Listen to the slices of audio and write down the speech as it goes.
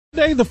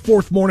Today, the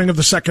fourth morning of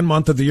the second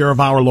month of the year of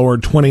our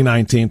Lord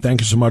 2019.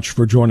 Thank you so much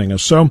for joining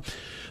us. So,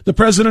 the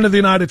President of the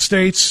United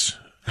States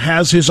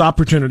has his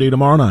opportunity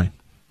tomorrow night.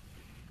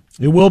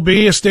 It will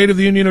be a State of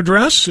the Union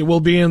address. It will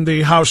be in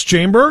the House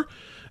chamber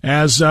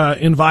as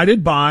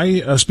invited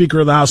by Speaker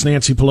of the House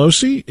Nancy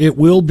Pelosi. It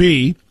will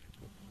be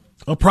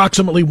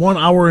approximately 1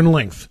 hour in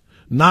length,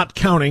 not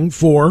counting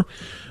for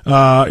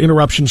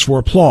interruptions for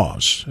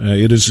applause.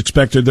 It is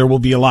expected there will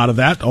be a lot of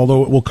that,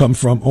 although it will come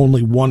from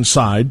only one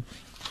side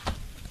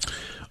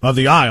of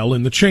the aisle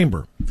in the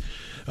chamber.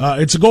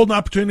 It's a golden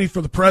opportunity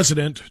for the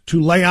president to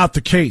lay out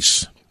the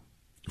case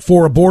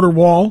for a border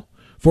wall,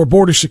 for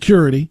border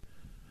security,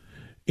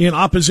 in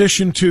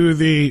opposition to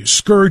the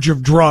scourge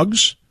of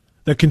drugs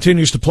that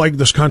continues to plague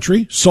this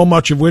country, so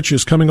much of which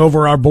is coming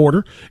over our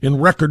border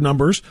in record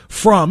numbers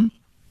from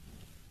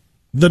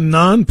the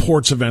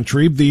non-ports of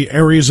entry, the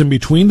areas in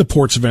between the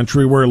ports of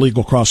entry where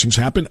illegal crossings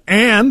happen,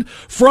 and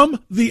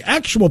from the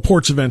actual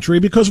ports of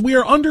entry because we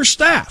are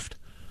understaffed.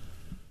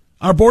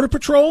 Our Border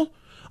Patrol,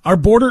 our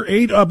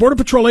Border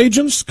Patrol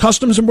agents,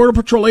 Customs and Border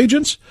Patrol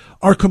agents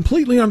are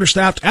completely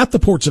understaffed at the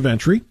ports of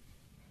entry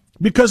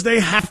because they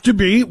have to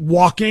be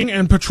walking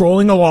and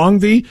patrolling along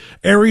the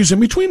areas in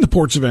between the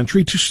ports of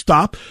entry to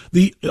stop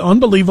the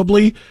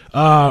unbelievably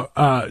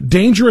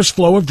dangerous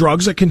flow of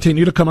drugs that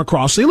continue to come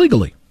across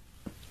illegally.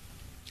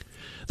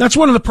 That's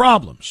one of the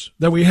problems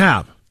that we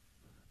have.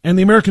 And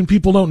the American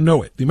people don't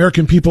know it. The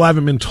American people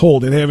haven't been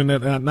told. They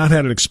haven't not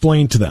had it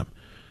explained to them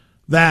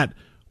that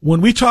when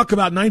we talk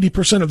about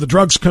 90% of the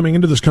drugs coming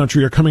into this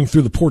country are coming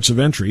through the ports of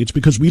entry, it's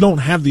because we don't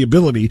have the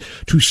ability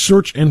to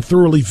search and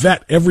thoroughly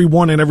vet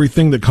everyone and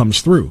everything that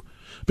comes through.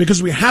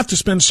 Because we have to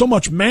spend so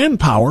much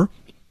manpower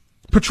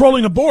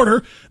patrolling a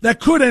border that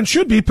could and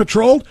should be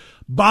patrolled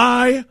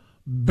by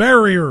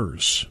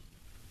barriers,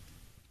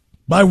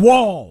 by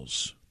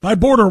walls, by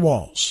border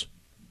walls,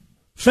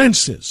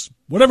 fences,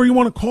 whatever you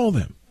want to call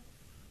them.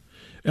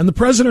 And the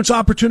president's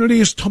opportunity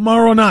is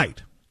tomorrow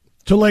night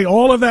to lay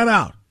all of that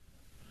out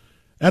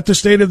at the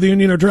State of the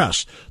Union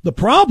address. The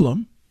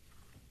problem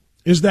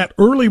is that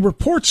early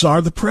reports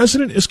are the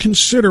president is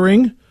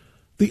considering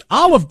the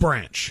olive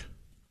branch.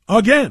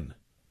 Again,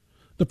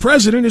 the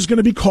president is going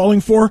to be calling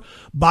for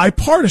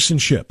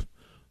bipartisanship.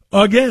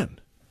 Again.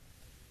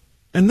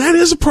 And that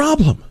is a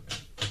problem.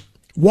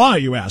 Why,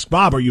 you ask?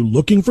 Bob, are you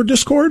looking for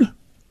discord?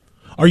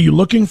 Are you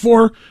looking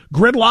for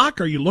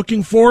gridlock? Are you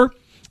looking for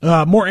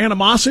more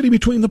animosity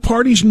between the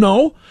parties?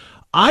 No.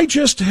 I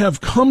just have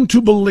come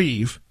to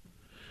believe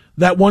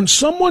that when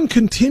someone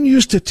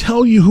continues to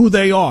tell you who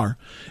they are,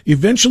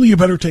 eventually you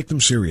better take them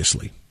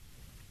seriously.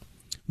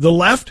 The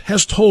left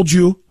has told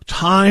you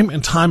time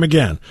and time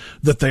again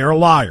that they are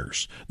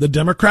liars. The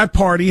Democrat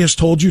Party has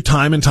told you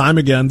time and time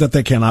again that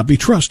they cannot be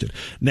trusted.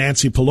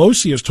 Nancy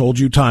Pelosi has told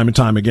you time and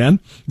time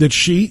again that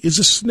she is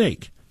a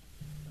snake.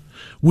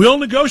 We'll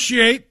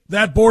negotiate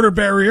that border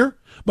barrier,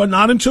 but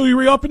not until you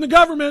reopen the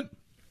government.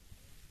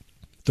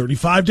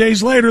 35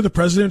 days later, the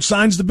president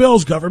signs the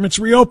bills. Government's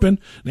reopened.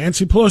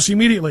 Nancy Pelosi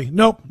immediately.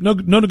 Nope, no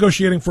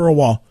negotiating for a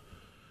wall.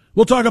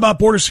 We'll talk about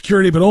border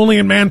security, but only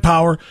in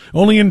manpower,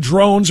 only in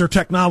drones or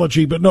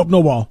technology, but nope, no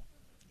wall.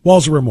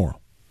 Walls are immoral.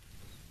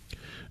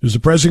 Is the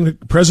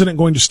president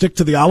going to stick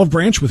to the olive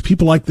branch with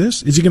people like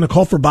this? Is he going to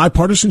call for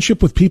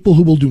bipartisanship with people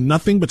who will do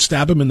nothing but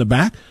stab him in the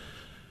back?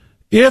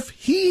 If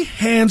he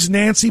hands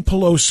Nancy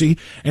Pelosi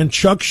and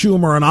Chuck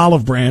Schumer an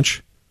olive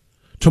branch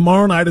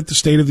tomorrow night at the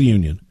State of the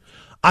Union,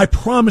 I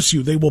promise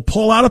you they will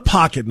pull out a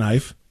pocket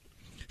knife,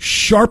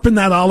 sharpen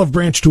that olive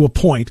branch to a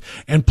point,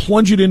 and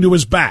plunge it into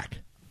his back.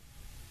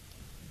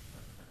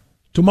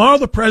 Tomorrow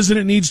the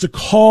president needs to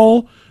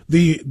call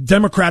the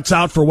Democrats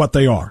out for what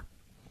they are.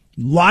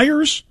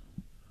 Liars,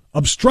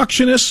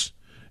 obstructionists,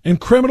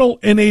 and criminal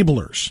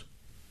enablers.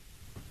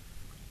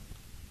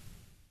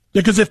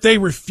 Because if they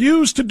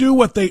refuse to do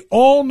what they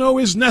all know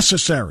is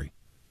necessary,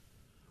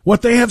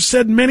 what they have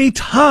said many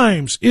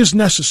times is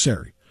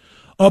necessary,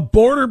 a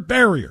border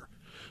barrier,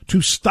 to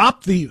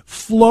stop the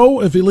flow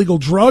of illegal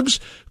drugs,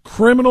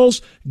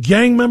 criminals,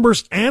 gang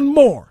members, and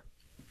more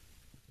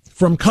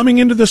from coming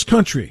into this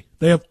country.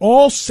 They have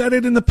all said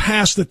it in the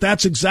past that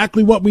that's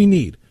exactly what we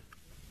need.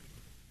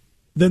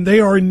 Then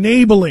they are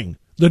enabling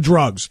the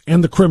drugs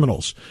and the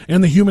criminals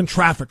and the human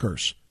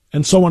traffickers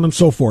and so on and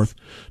so forth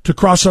to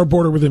cross our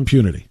border with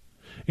impunity.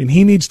 And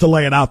he needs to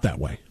lay it out that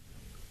way.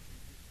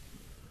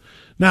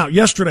 Now,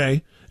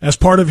 yesterday, as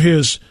part of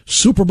his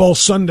Super Bowl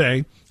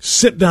Sunday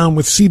sit down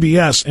with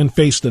CBS and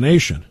Face the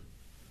Nation,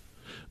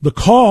 the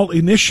call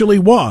initially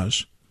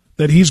was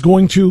that he's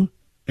going to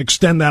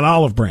extend that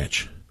olive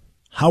branch.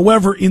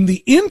 However, in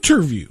the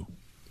interview,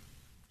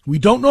 we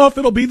don't know if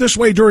it'll be this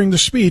way during the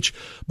speech,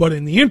 but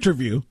in the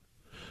interview,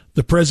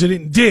 the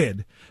president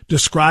did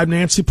describe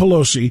Nancy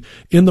Pelosi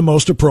in the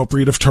most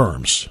appropriate of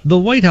terms. The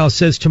White House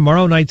says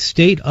tomorrow night's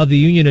State of the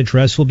Union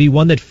address will be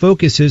one that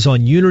focuses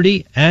on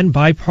unity and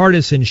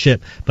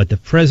bipartisanship. But the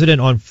president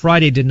on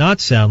Friday did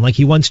not sound like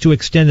he wants to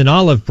extend an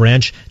olive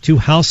branch to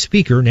House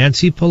Speaker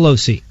Nancy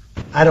Pelosi.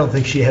 I don't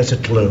think she has a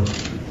clue.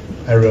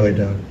 I really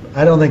don't.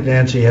 I don't think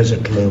Nancy has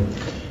a clue.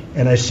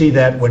 and I see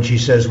that when she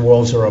says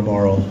walls are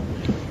immoral.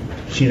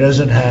 She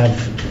doesn't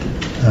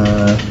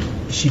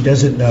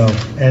know,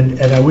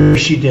 and I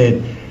wish she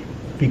did,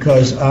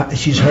 because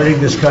she's hurting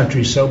this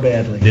country so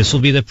badly. This will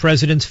be the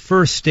president's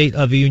first State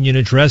of the Union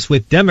address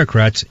with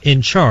Democrats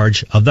in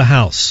charge of the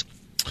House.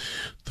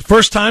 The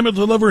first time he'll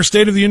deliver a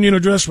State of the Union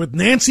address with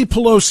Nancy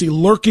Pelosi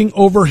lurking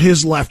over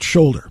his left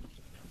shoulder.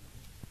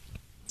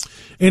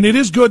 And it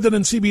is good that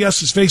in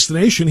CBS's Face the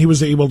Nation, he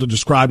was able to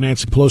describe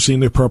Nancy Pelosi in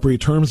the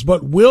appropriate terms,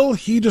 but will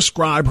he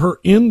describe her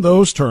in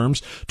those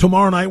terms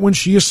tomorrow night when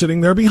she is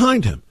sitting there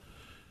behind him?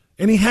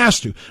 And he has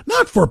to,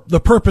 not for the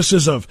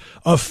purposes of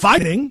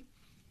fighting,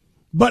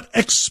 but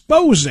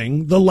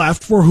exposing the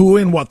left for who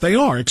and what they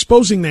are,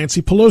 exposing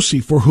Nancy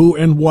Pelosi for who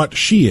and what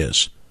she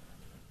is.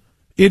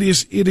 It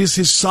is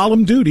his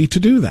solemn duty to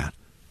do that.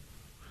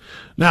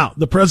 Now,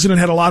 the president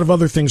had a lot of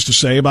other things to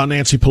say about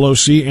Nancy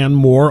Pelosi and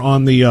more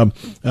on the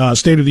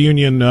State of the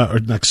Union,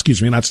 not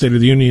State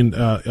of the Union,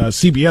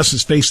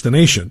 CBS's Face the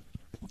Nation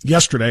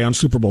yesterday on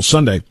Super Bowl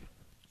Sunday.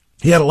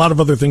 He had a lot of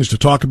other things to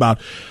talk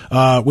about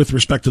with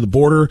respect to the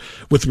border,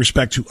 with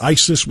respect to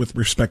ISIS, with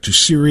respect to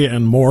Syria,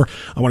 and more.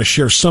 I want to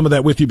share some of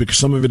that with you because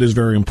some of it is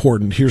very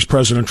important. Here's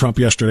President Trump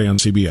yesterday on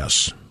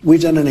CBS.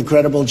 We've done an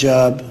incredible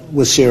job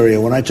with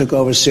Syria. When I took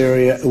over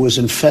Syria, it was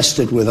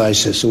infested with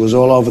ISIS. It was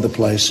all over the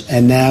place.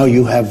 And now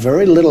you have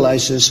very little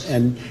ISIS,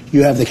 and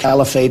you have the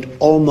caliphate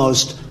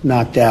almost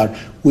knocked out.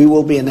 We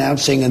will be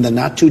announcing in the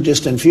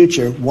not-too-distant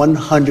future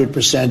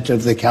 100%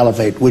 of the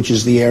caliphate, which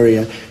is the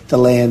area, the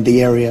land,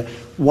 the area.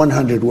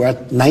 100. We're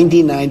at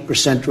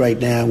 99% right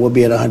now. We'll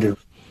be at 100.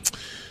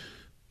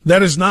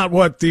 That is not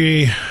what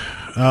the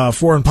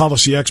foreign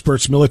policy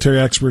experts, military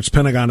experts,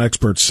 Pentagon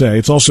experts say.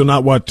 It's also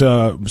not what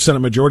Senate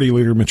Majority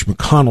Leader Mitch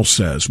McConnell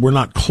says. We're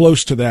not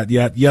close to that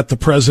yet the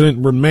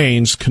president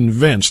remains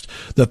convinced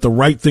that the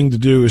right thing to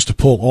do is to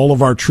pull all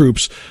of our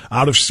troops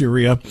out of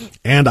Syria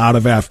and out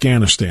of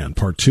Afghanistan.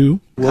 Part 2.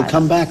 We'll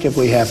come back if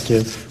we have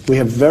to. We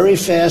have very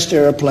fast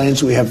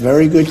airplanes. We have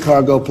very good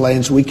cargo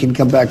planes. We can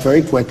come back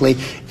very quickly.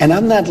 And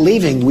I'm not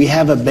leaving. We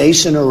have a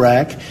base in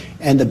Iraq,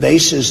 and the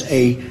base is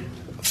a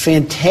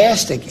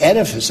fantastic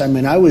edifice. I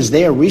mean, I was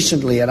there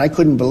recently, and I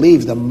couldn't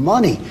believe the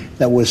money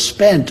that was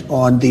spent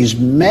on these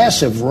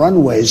massive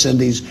runways and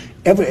these.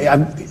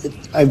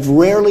 I've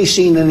rarely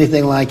seen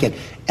anything like it,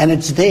 and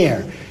it's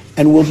there,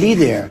 and we'll be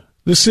there.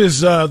 This is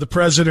the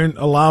president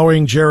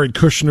allowing Jared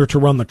Kushner to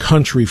run the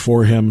country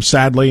for him,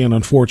 sadly and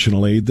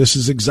unfortunately. This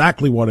is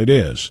exactly what it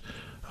is.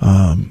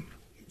 I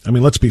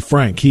mean, let's be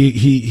frank.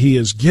 He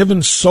has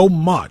given so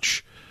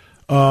much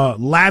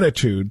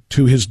latitude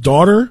to his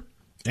daughter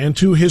and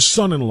to his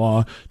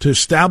son-in-law to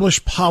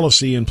establish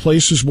policy in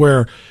places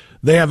where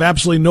they have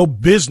absolutely no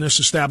business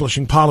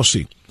establishing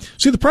policy.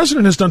 See, the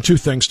president has done two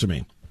things to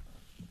me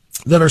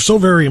that are so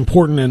very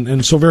important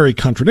and so very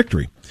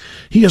contradictory.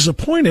 He has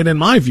appointed, in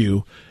my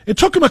view, it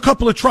took him a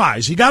couple of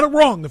tries. He got it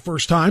wrong the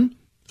first time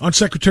on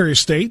Secretary of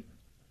State.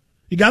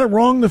 He got it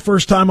wrong the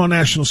first time on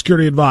National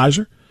Security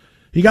Advisor.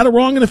 He got it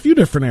wrong in a few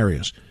different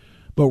areas.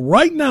 But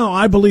right now,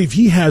 I believe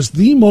he has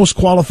the most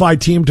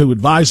qualified team to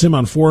advise him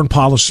on foreign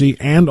policy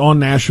and on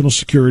national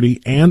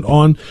security and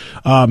on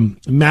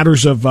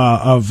matters of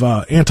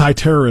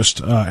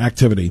anti-terrorist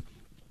activity,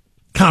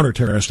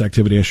 counter-terrorist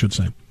activity, I should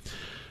say,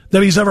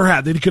 that he's ever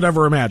had, that he could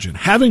ever imagine.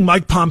 Having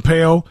Mike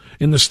Pompeo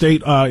in the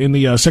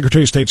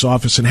Secretary of State's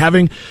office and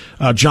having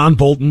John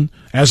Bolton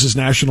as his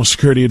national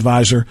security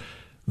advisor,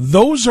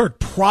 those are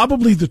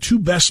probably the two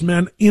best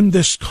men in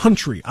this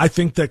country, I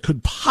think, that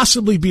could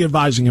possibly be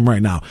advising him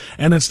right now.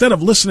 And instead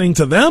of listening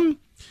to them,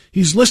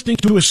 he's listening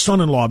to his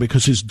son-in-law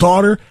because his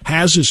daughter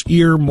has his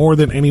ear more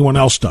than anyone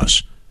else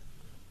does.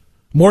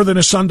 More than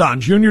his son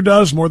Don Jr.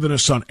 does, more than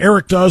his son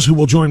Eric does, who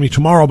will join me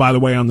tomorrow, by the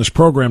way, on this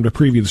program to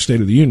preview the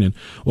State of the Union.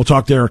 We'll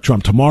talk to Eric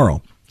Trump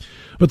tomorrow.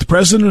 But the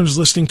president is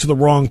listening to the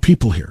wrong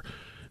people here.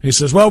 He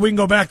says, well, we can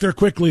go back there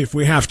quickly if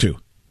we have to.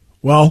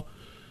 Well,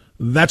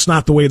 that's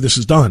not the way this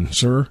is done,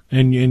 sir.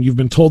 And you've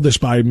been told this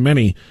by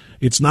many.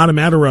 It's not a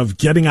matter of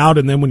getting out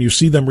and then when you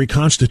see them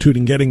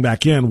reconstituting, getting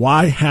back in.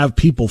 Why have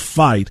people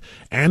fight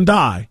and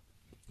die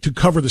to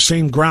cover the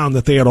same ground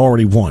that they had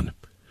already won?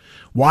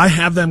 Why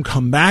have them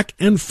come back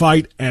and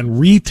fight and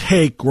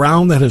retake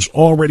ground that has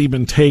already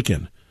been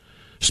taken,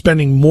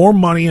 spending more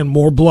money and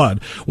more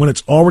blood when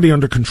it's already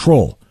under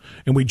control?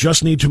 And we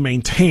just need to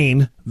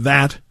maintain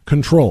that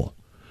control.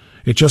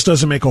 It just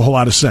doesn't make a whole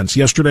lot of sense.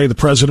 Yesterday, the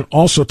president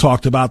also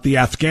talked about the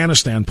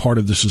Afghanistan part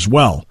of this as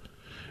well.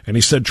 And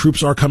he said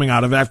troops are coming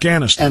out of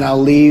Afghanistan. And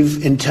I'll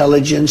leave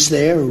intelligence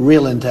there,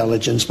 real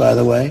intelligence, by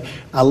the way.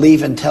 I'll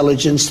leave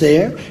intelligence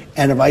there.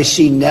 And if I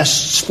see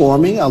nests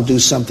forming, I'll do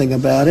something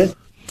about it.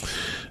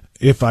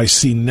 If I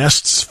see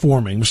nests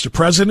forming. Mr.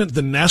 President,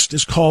 the nest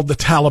is called the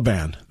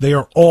Taliban. They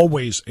are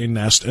always a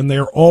nest, and they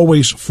are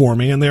always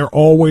forming, and they are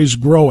always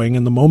growing.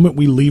 And the moment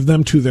we leave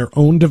them to their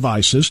own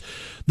devices,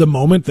 the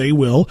moment they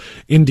will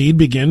indeed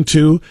begin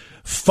to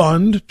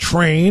fund,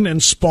 train,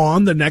 and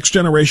spawn the next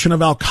generation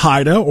of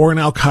Al-Qaeda or an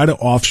Al-Qaeda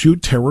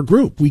offshoot terror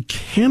group. We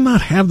cannot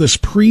have this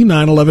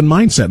pre-9/11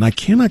 mindset, and I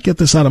cannot get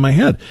this out of my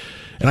head.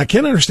 And I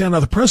can't understand how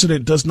the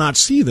president does not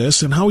see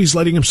this and how he's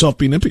letting himself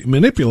be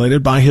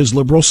manipulated by his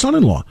liberal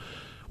son-in-law.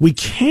 We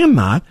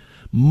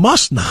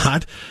must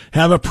not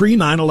have a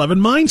pre-9/11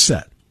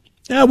 mindset.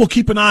 Yeah, we'll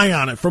keep an eye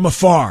on it from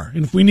afar.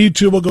 And if we need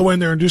to, we'll go in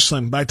there and do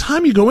something. By the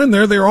time you go in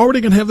there, they're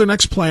already going to have their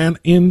next plan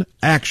in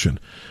action.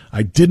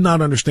 I did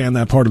not understand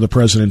that part of the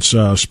president's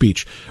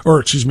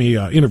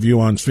interview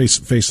on Face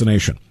the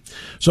Nation.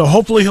 So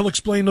hopefully he'll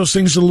explain those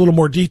things in a little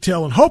more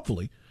detail, and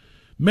hopefully,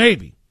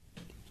 maybe,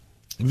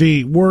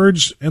 the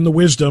words and the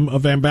wisdom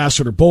of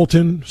Ambassador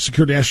Bolton,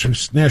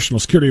 National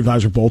Security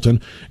Advisor Bolton,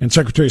 and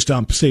Secretary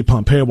of State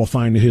Pompeo will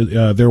find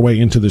their way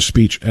into this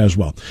speech as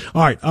well.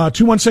 All right,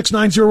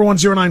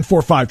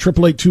 216-901-0945,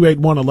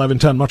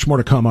 888-281-1110. Much more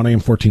to come on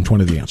AM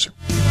 1420, The Answer.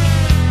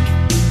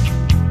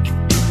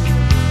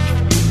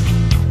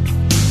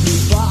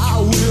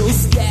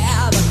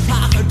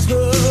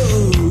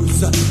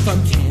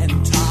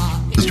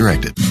 As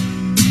directed.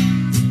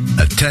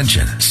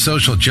 Attention,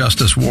 social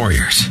justice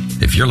warriors.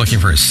 If you're looking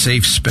for a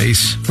safe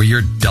space where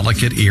your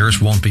delicate ears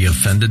won't be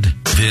offended,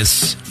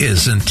 this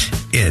isn't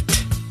it.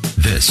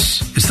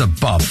 This is the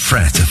Bob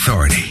Frantz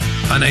Authority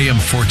on AM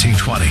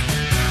 1420.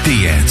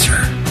 The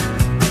Answer.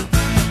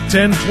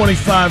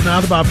 10:25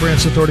 now. The Bob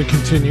Frantz Authority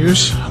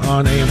continues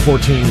on AM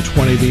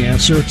 1420. The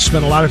Answer.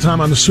 Spent a lot of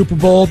time on the Super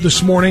Bowl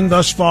this morning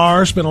thus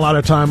far. Spent a lot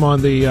of time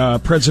on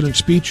the president's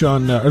speech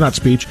on, or not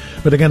speech,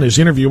 but again, his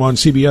interview on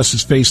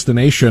CBS's Face the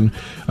Nation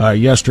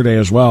yesterday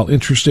as well.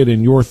 Interested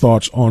in your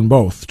thoughts on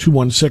both.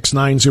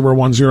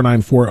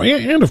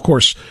 216-901-094. And, of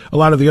course, a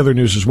lot of the other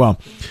news as well.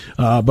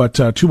 But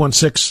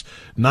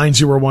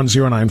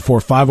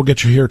 216-901-0945 will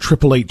get you here.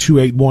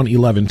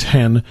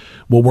 888-281-1110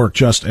 will work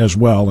just as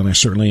well, and I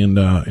certainly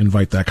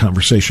invite that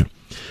conversation.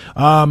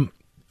 I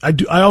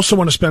also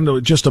want to spend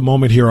just a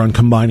moment here on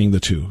combining the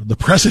two. The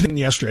president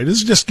yesterday,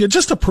 this is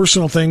just a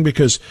personal thing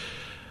because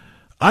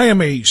I am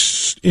an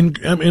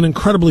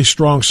incredibly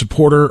strong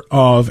supporter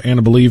of and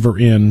a believer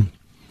in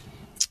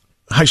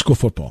high school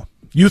football,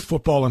 youth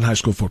football and high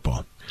school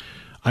football.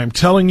 I'm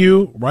telling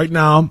you right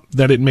now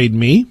that it made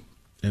me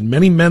and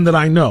many men that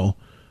I know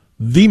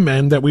the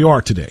men that we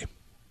are today.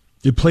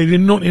 It played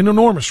an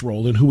enormous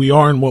role in who we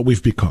are and what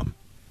we've become.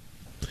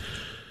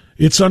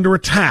 It's under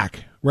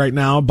attack right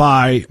now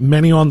by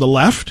many on the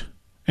left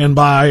and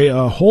by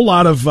a whole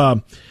lot of,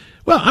 I'm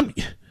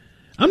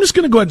just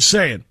going to go ahead and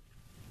say it,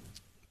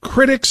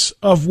 critics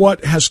of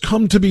what has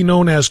come to be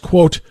known as,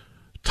 quote,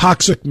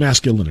 toxic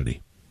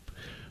masculinity.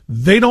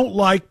 They don't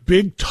like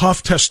big,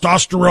 tough,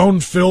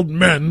 testosterone-filled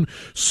men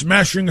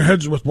smashing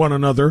heads with one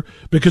another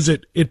because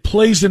it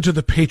plays into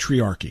the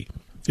patriarchy.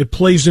 It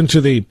plays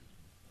into the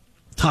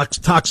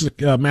toxic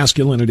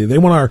masculinity. They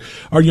want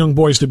our young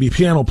boys to be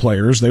piano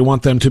players. They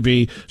want them to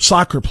be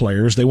soccer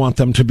players. They want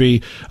them to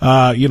be,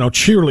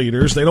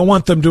 cheerleaders. They don't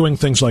want them doing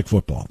things like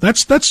football.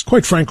 That's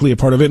quite frankly a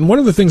part of it. And one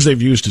of the things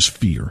they've used is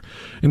fear.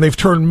 And they've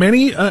turned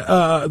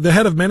the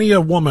head of many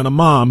a woman, a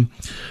mom,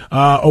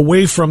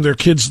 away from their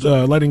kids,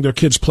 letting their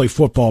kids play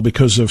football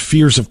because of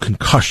fears of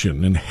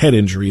concussion and head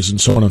injuries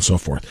and so on and so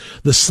forth.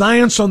 The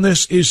science on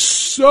this is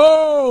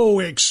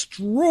so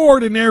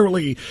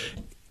extraordinarily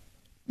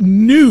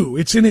new.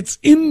 It's in its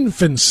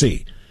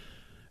infancy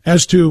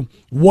as to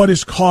what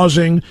is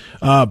causing,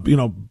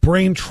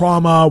 brain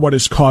trauma, what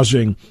is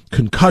causing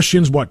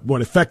concussions,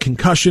 what effect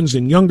concussions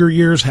in younger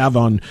years have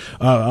on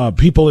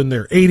people in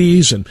their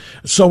 80s and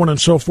so on and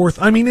so forth.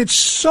 I mean, it's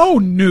so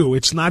new.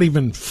 It's not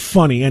even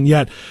funny. And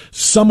yet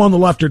some on the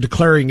left are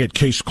declaring it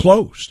case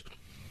closed.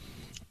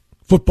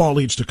 Football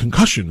leads to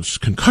concussions.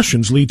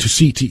 Concussions lead to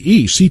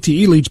CTE.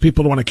 CTE leads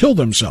people to want to kill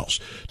themselves.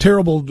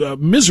 Terrible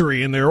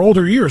misery in their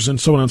older years and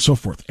so on and so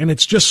forth. And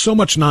it's just so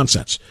much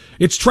nonsense.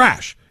 It's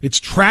trash. It's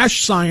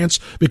trash science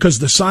because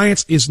the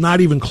science is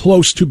not even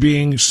close to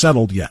being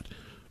settled yet.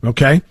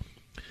 Okay?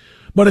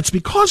 But it's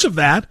because of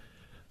that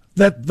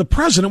the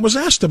president was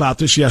asked about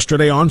this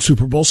yesterday on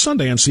Super Bowl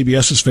Sunday on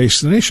CBS's Face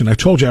the Nation. I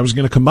told you I was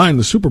going to combine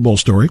the Super Bowl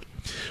story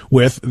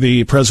with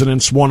the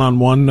president's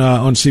one-on-one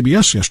on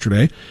CBS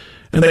yesterday.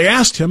 And they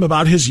asked him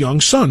about his young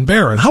son,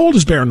 Barron. How old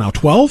is Barron now?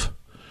 12?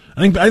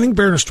 I think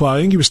Barron is 12. I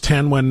think he was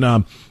 10 when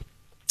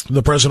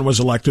the president was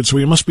elected, so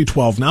he must be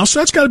 12 now. So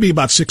that's got to be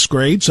about 6th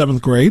grade,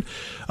 7th grade.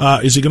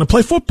 Is he going to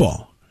play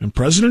football? And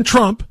President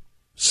Trump,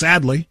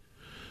 sadly,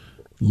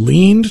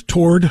 leaned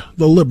toward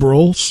the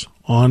liberals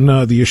on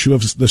the issue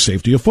of the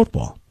safety of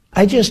football.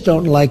 I just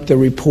don't like the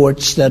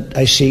reports that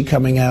I see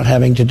coming out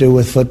having to do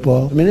with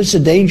football. I mean, it's a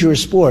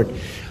dangerous sport.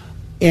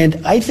 And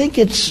I think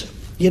it's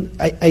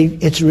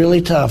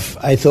really tough.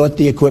 I thought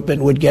the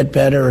equipment would get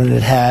better, and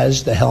it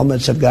has. The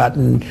helmets have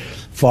gotten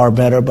far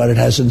better, but it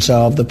hasn't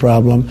solved the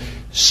problem.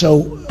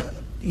 So,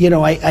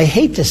 I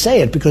hate to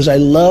say it because I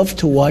love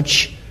to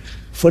watch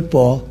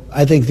football.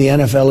 I think the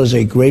NFL is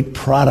a great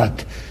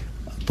product.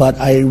 But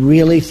I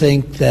really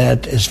think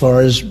that as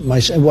far as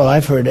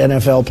I've heard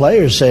NFL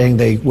players saying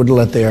they wouldn't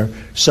let their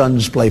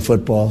sons play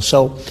football.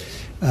 So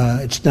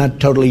it's not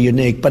totally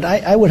unique, but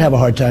I would have a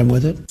hard time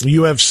with it.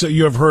 You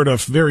have heard a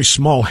very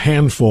small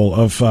handful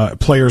of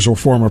players or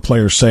former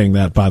players saying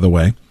that, by the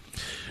way.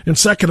 And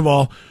second of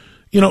all,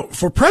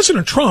 For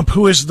President Trump,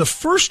 who is the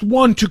first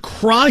one to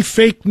cry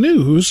fake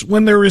news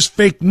when there is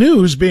fake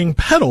news being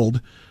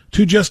peddled,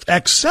 to just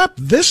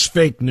accept this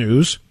fake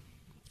news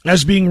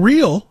as being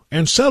real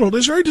and settled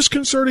is very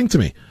disconcerting to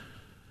me.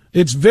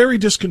 It's very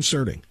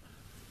disconcerting.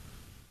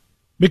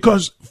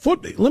 Because,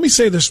 let me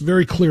say this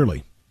very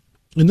clearly,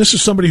 and this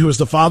is somebody who is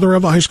the father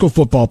of a high school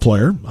football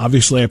player.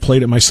 Obviously, I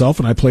played it myself,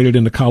 and I played it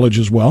into college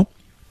as well.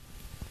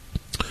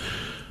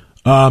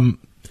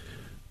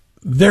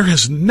 There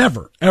has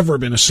never, ever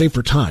been a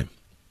safer time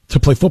to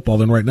play football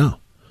than right now.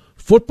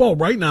 Football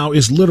right now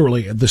is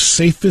literally the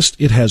safest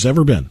it has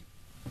ever been.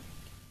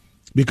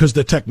 Because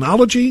the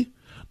technology,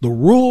 the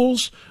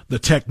rules, the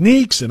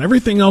techniques, and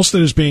everything else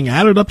that is being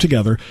added up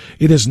together,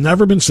 it has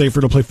never been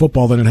safer to play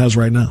football than it has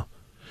right now.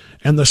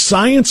 And the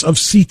science of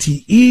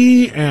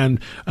CTE and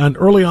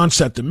early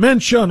onset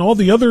dementia and all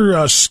the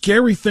other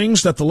scary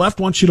things that the left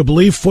wants you to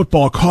believe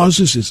football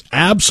causes is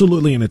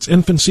absolutely in its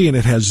infancy, and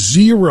it has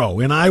zero,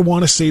 and I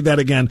want to say that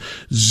again,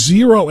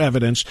 zero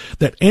evidence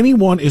that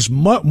anyone is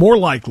more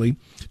likely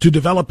to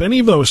develop any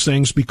of those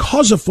things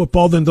because of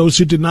football than those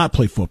who did not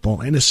play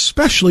football. And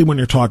especially when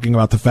you're talking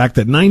about the fact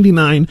that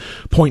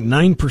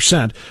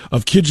 99.9%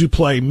 of kids who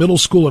play middle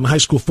school and high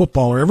school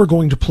football are ever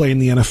going to play in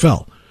the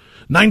NFL.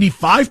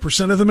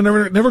 95% of them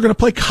are never going to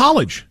play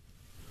college.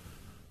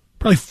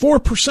 Probably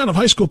 4% of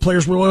high school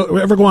players will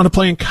ever go on to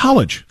play in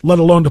college, let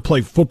alone to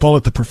play football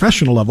at the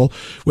professional level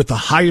with the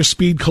highest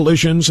speed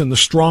collisions and the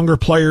stronger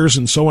players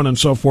and so on and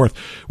so forth,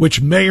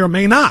 which may or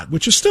may not,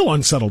 which is still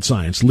unsettled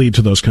science, lead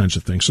to those kinds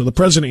of things. So the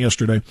president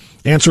yesterday,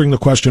 answering the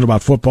question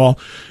about football,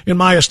 in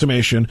my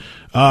estimation,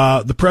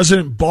 the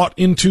president bought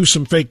into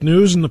some fake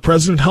news, and the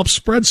president helped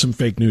spread some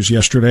fake news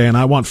yesterday, and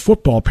I want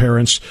football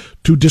parents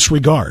to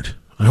disregard.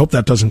 I hope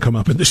that doesn't come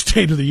up in the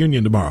State of the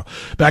Union tomorrow.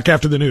 Back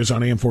after the news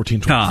on AM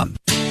 1420.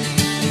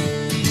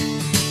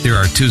 There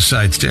are two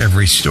sides to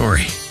every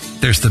story.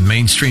 There's the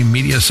mainstream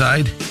media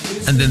side,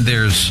 and then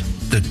there's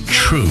the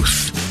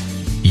truth.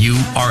 You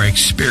are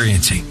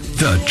experiencing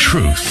the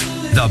truth.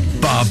 The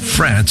Bob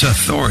France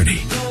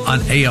Authority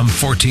on AM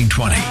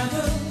 1420.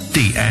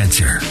 The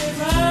Answer.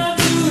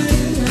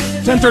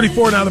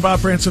 10:34 now. The Bob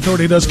France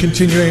Authority does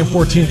continue. AM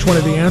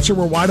 1420. The Answer.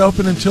 We're wide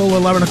open until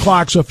 11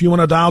 o'clock. So if you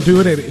want to dial, do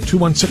it at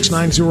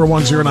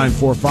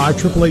 216-901-0945,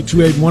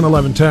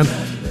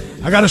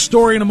 888-281-1110. I got a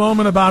story in a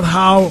moment about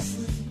how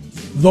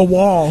the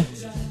wall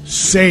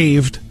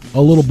saved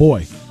a little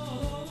boy.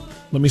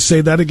 Let me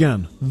say that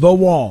again. The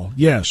wall,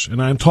 yes.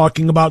 And I'm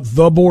talking about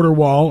the border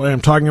wall. And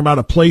I'm talking about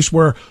a place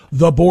where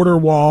the border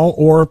wall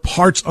or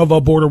parts of a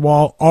border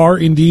wall are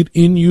indeed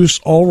in use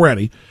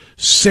already.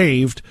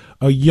 Saved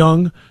a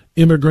young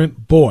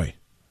immigrant boy.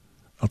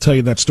 I'll tell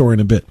you that story in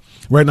a bit.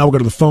 Right now we'll go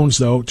to the phones,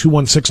 though.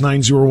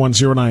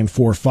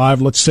 216-901-0945.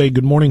 Let's say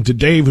good morning to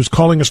Dave, who's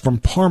calling us from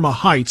Parma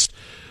Heights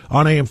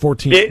on AM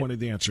 1420.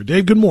 The Answer.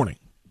 Dave, good morning.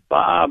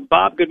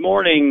 Bob, good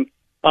morning.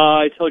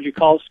 I told you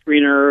call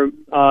screener.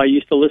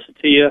 Used to listen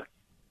to you.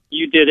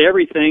 You did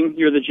everything.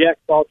 You're the jack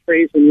of all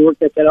trades when you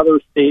worked at that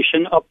other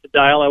station, up the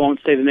dial. I won't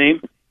say the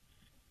name.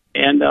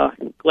 And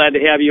glad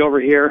to have you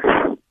over here.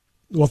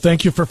 Well,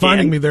 thank you for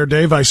finding me there,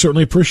 Dave. I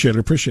certainly appreciate it.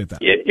 Appreciate that.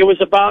 It was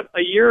about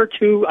a year or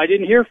two. I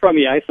didn't hear from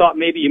you. I thought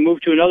maybe you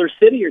moved to another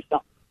city or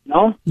something.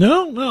 No.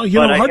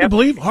 Hard to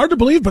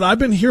believe. But I've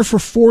been here for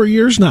 4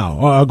 years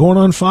now, going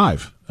on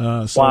 5.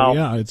 Wow.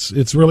 Yeah,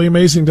 it's really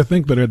amazing to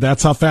think, but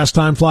that's how fast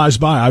time flies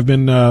by. I've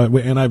been, I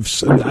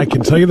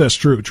can tell you this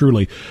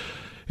truly,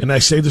 and I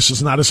say this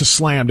is not as a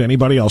slam to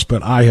anybody else,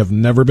 but I have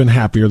never been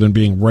happier than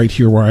being right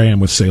here where I am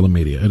with Salem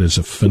Media. It is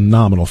a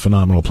phenomenal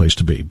place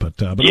to be.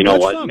 But you know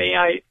what? May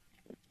I?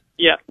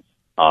 Yeah.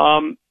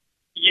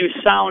 You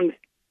sound.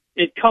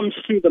 It comes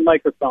through the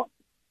microphone.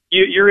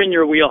 You're in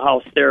your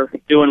wheelhouse there,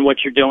 doing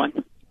what you're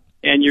doing,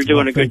 and you're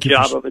doing a good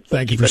job of it.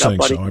 Thank you for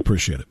saying so. I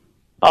appreciate it.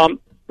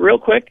 Real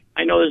quick,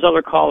 I know there's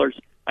other callers.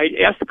 I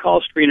asked the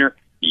call screener.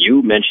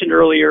 You mentioned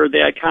earlier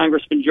that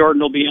Congressman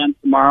Jordan will be on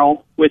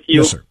tomorrow with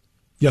you.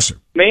 Yes, sir.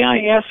 May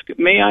I ask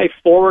and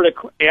forward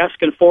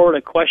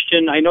a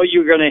question? I know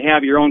you're going to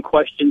have your own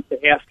questions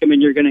to ask him,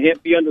 and you're going to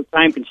be under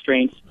time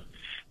constraints.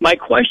 My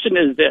question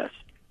is this.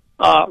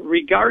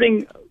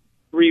 Regarding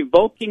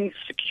revoking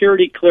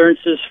security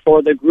clearances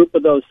for the group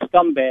of those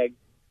scumbags,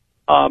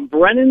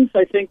 Brennan's,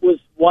 I think, was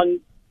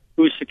one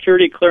whose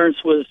security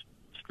clearance was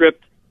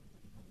stripped.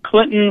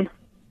 Clinton,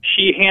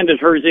 she handed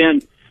hers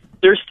in.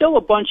 There's still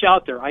a bunch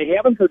out there. I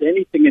haven't heard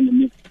anything in the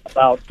news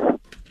about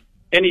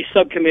any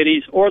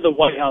subcommittees or the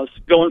White House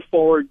going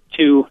forward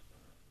to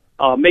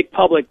make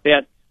public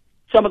that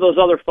some of those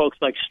other folks,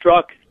 like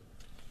Strzok,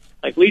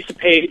 like Lisa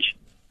Page,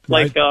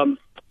 like, can't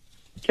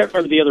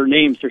remember the other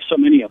names. There's so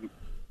many of them.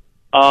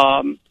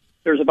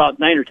 There's about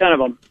 9 or 10 of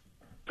them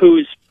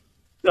whose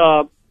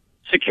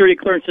security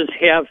clearances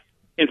have,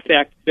 in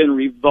fact, been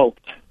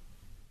revoked.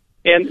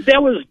 And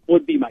that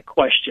would be my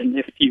question,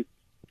 if you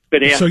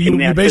could ask so him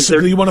that. You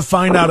basically you want to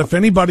find out if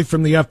anybody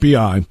from the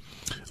FBI,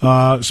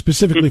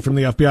 specifically from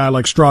the FBI,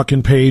 like Strzok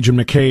and Page and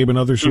McCabe and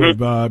others who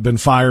have been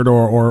fired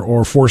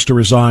or forced to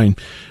resign,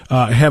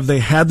 have they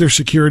had their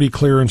security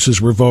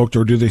clearances revoked,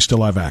 or do they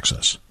still have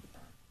access?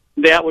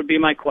 That would be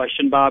my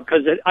question, Bob,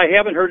 because I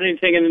haven't heard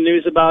anything in the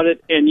news about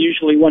it, and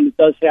usually when it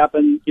does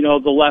happen,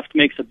 the left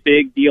makes a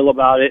big deal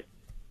about it.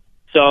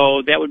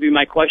 So that would be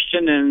my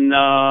question,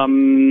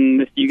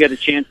 and if you get a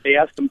chance to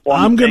ask them,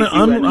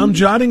 I'm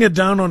jotting it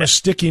down on a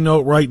sticky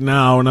note right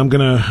now, and I'm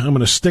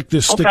gonna stick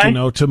this sticky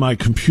note to my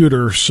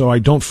computer so I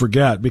don't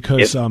forget,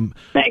 because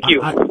thank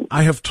you.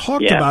 I have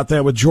talked about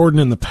that with Jordan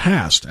in the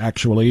past,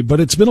 actually, but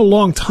it's been a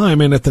long time,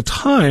 and at the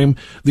time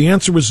the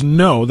answer was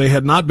no, they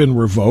had not been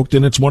revoked,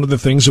 and it's one of the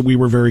things that we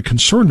were very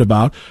concerned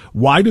about.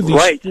 Why do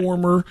these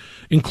former,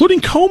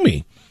 including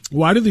Comey,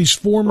 why do these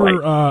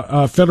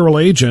former federal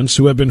agents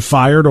who have been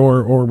fired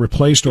or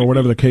replaced or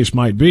whatever the case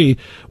might be,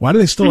 why do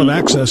they still have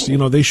access?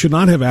 They should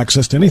not have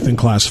access to anything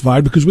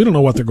classified, because we don't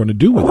know what they're going to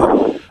do with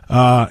it.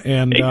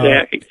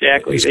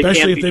 Exactly.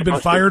 Especially if they've been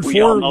fired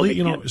for,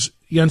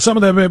 and some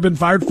of them have been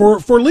fired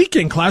for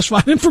leaking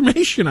classified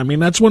information. I mean,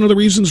 that's one of the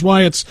reasons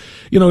why it's,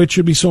 it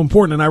should be so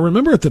important. And I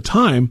remember at the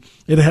time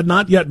it had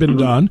not yet been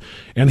done,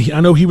 and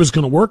I know he was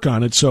going to work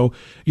on it. So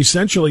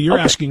essentially, you're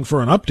asking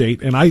for an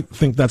update, and I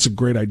think that's a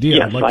great idea.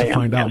 Yes, I'd like to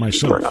find out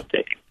myself. For an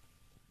update.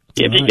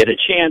 If you get a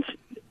chance.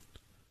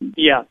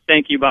 Yeah,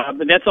 thank you, Bob.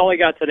 But that's all I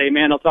got today,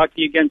 man. I'll talk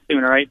to you again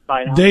soon, all right?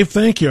 Bye now. Dave,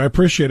 thank you. I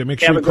appreciate it. Make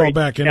sure you call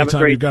back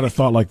anytime you've got a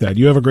thought like that.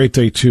 You have a great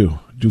day, too.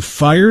 Do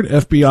fired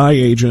FBI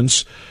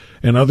agents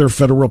and other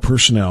federal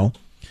personnel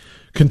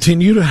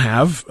continue to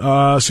have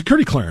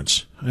security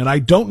clearance? And I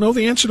don't know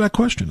the answer to that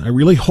question. I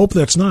really hope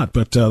that's not,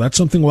 but that's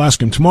something we'll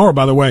ask him. Tomorrow,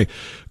 by the way,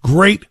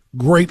 great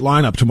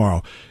lineup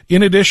tomorrow.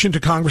 In addition to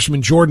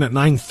Congressman Jordan at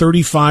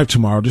 9:35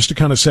 tomorrow, just to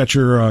kind of set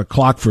your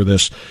clock for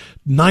this,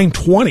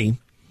 9:20.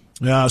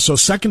 So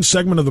second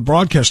segment of the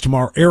broadcast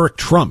tomorrow, Eric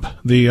Trump,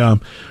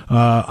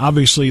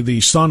 obviously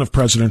the son of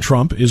President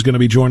Trump, is going to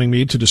be joining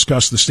me to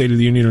discuss the State of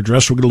the Union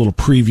address. We'll get a little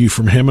preview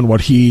from him and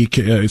what he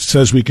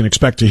says we can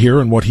expect to hear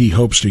and what he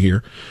hopes to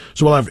hear.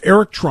 So we'll have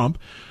Eric Trump,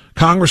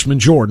 Congressman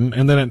Jordan,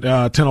 and then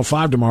at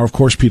 10:05 tomorrow, of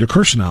course, Peter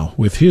Kirsanow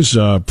with his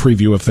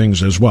preview of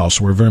things as well.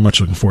 So we're very much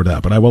looking forward to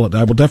that. But I will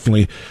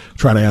definitely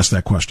try to ask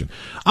that question.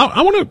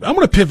 I want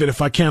to pivot,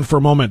 if I can, for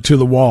a moment to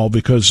the wall,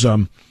 because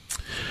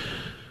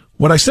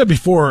what I said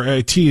before,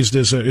 I teased,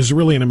 is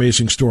really an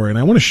amazing story, and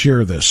I want to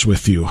share this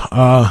with you.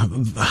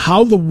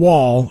 How the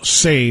wall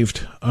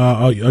saved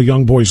a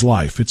young boy's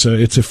life. It's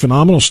a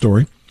phenomenal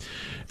story,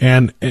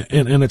 and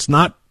that's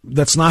not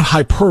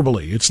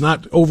hyperbole. It's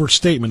not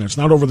overstatement. It's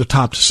not over the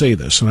top to say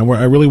this, and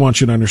I really want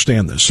you to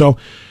understand this. So,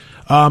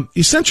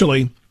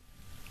 essentially,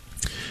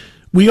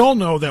 we all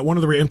know that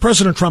and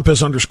President Trump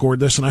has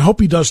underscored this, and I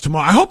hope he does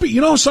tomorrow. I hope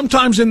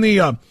sometimes in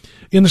the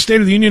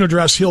State of the Union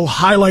address, he'll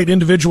highlight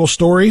individual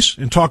stories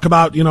and talk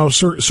about,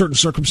 certain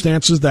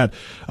circumstances that,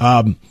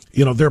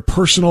 their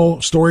personal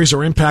stories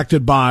are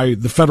impacted by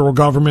the federal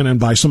government and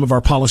by some of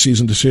our policies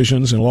and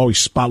decisions, and he'll always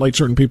spotlight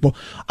certain people.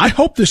 I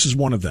hope this is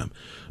one of them.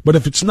 But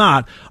if it's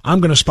not,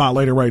 I'm going to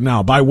spotlight it right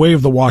now by way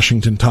of the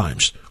Washington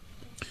Times.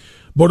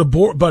 But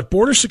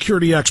border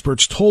security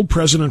experts told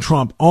President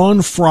Trump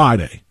on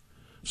Friday,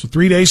 so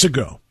 3 days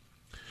ago,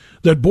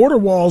 that border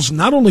walls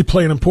not only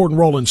play an important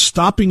role in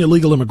stopping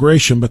illegal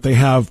immigration, but they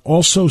have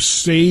also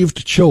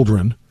saved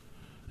children,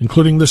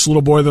 including this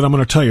little boy that I'm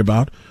going to tell you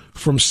about,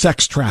 from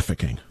sex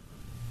trafficking.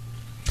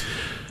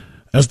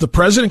 As the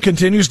president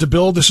continues to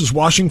build, this is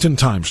Washington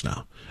Times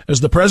now,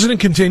 as the president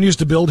continues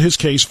to build his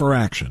case for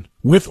action,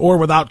 with or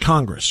without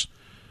Congress,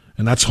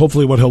 and that's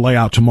hopefully what he'll lay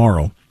out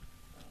tomorrow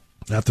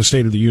at the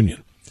State of the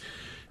Union,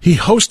 he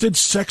hosted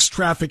sex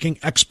trafficking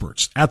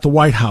experts at the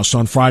White House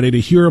on Friday to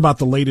hear about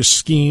the latest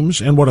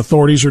schemes and what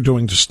authorities are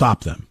doing to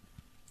stop them.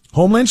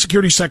 Homeland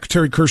Security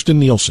Secretary Kirstjen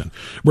Nielsen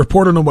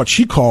reported on what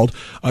she called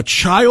a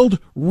child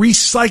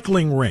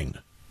recycling ring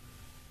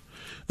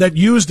that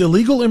used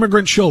illegal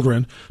immigrant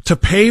children to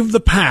pave the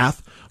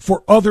path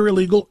for other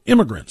illegal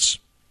immigrants.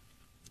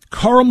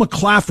 Carl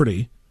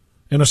McClafferty,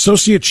 an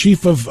associate chief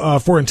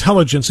for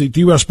intelligence at the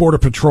U.S. Border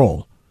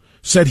Patrol,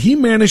 said he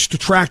managed to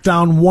track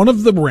down one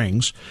of the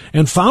rings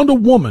and found a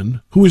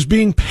woman who was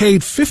being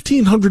paid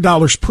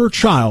 $1,500 per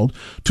child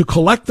to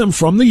collect them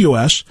from the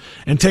U.S.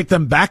 and take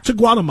them back to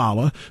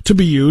Guatemala to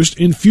be used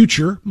in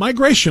future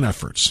migration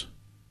efforts.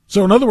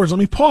 So in other words, let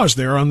me pause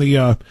there on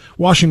the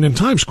Washington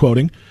Times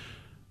quoting.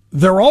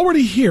 They're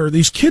already here.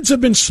 These kids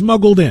have been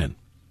smuggled in.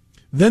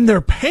 Then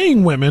they're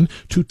paying women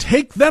to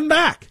take them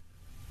back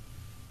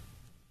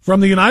from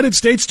the United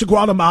States to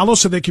Guatemala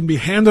so they can be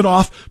handed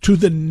off to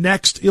the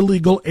next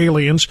illegal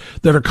aliens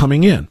that are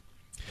coming in.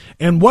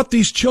 And what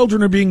these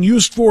children are being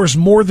used for is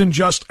more than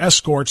just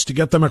escorts to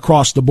get them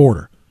across the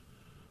border.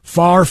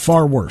 Far,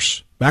 far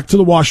worse. Back to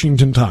the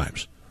Washington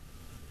Times.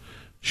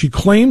 She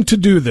claimed to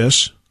do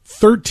this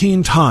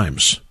 13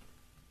 times,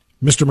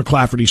 Mr.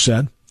 McClafferty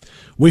said.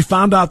 We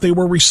found out they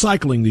were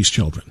recycling these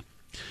children.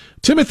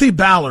 Timothy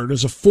Ballard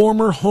is a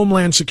former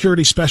Homeland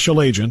Security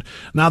Special Agent,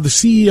 now the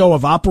CEO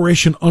of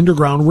Operation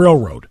Underground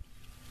Railroad.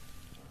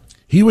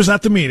 He was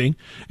at the meeting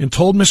and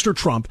told Mr.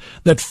 Trump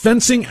that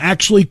fencing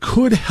actually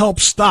could help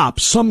stop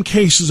some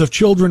cases of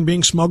children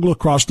being smuggled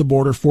across the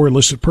border for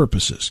illicit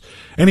purposes.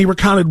 And he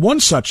recounted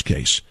one such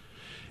case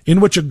in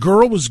which a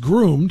girl was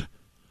groomed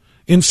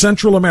in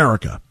Central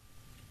America,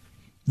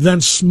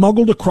 then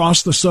smuggled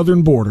across the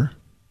southern border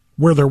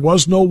where there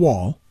was no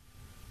wall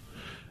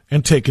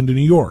and taken to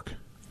New York.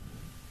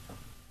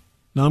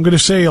 Now, I'm going to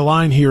say a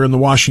line here in the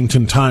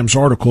Washington Times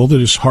article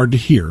that is hard to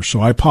hear, so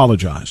I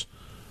apologize.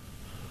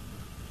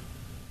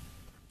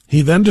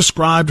 He then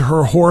described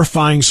her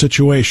horrifying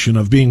situation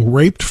of being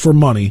raped for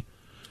money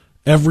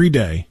every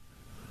day,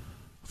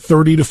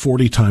 30 to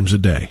 40 times a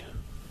day.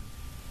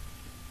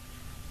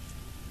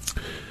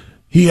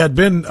 He had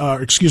been,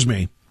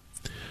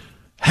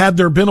 had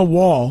there been a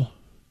wall,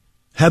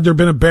 had there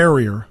been a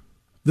barrier,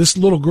 this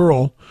little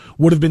girl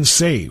would have been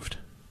saved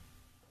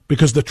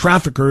because the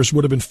traffickers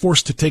would have been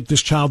forced to take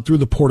this child through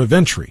the port of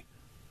entry,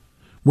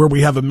 where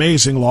we have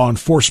amazing law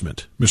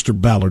enforcement, Mr.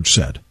 Ballard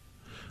said.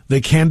 They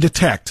can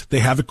detect. They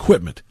have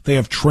equipment. They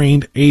have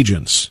trained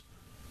agents.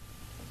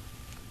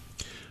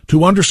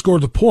 To underscore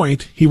the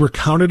point, he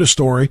recounted a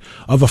story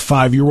of a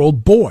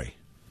 5-year-old boy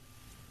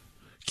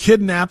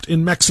kidnapped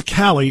in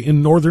Mexicali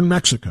in northern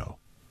Mexico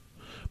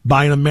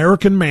by an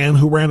American man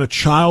who ran a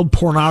child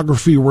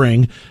pornography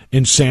ring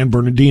in San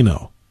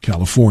Bernardino,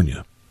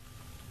 California.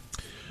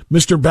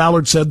 Mr.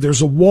 Ballard said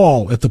there's a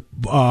wall at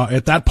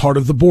that part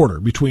of the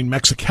border between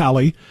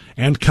Mexicali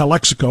and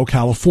Calexico,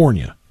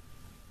 California.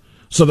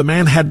 So the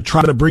man had to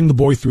try to bring the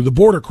boy through the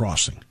border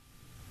crossing.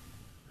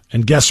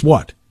 And guess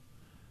what?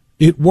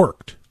 It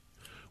worked.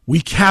 We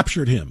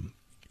captured him.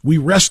 We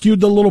rescued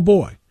the little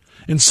boy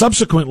and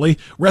subsequently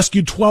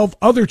rescued 12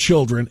 other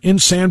children in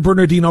San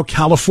Bernardino,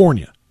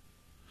 California.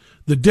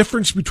 The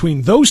difference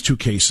between those two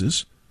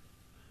cases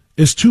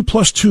is 2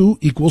 + 2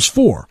 =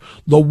 4.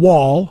 The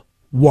wall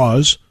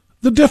was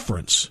the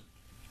difference.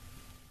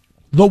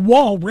 The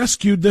wall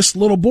rescued this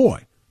little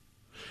boy.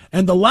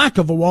 And the lack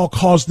of a wall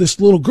caused this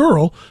little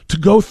girl to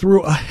go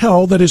through a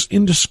hell that is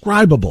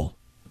indescribable,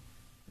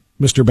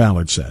 Mr.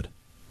 Ballard said.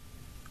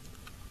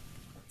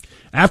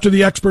 After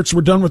the experts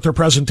were done with their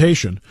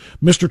presentation,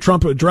 Mr.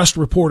 Trump addressed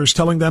reporters,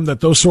 telling them that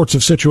those sorts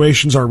of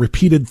situations are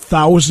repeated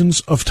thousands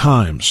of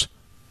times.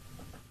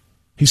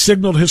 He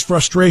signaled his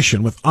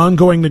frustration with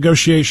ongoing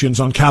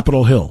negotiations on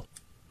Capitol Hill,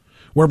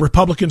 where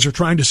Republicans are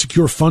trying to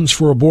secure funds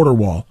for a border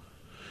wall.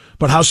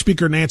 But House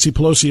Speaker Nancy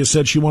Pelosi has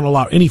said she won't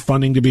allow any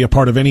funding to be a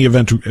part of any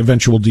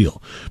eventual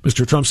deal.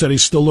 Mr. Trump said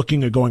he's still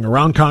looking at going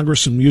around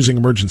Congress and using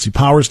emergency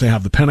powers to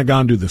have the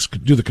Pentagon do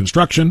the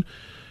construction.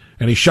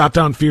 And he shot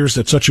down fears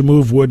that such a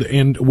move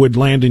would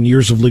land in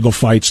years of legal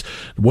fights.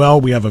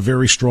 Well, we have a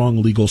very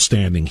strong legal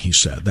standing, he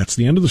said. That's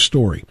the end of the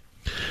story.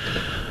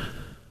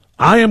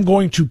 I am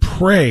going to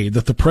pray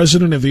that the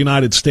President of the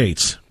United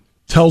States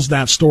tells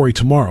that story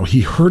tomorrow.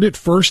 He heard it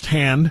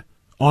firsthand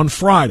on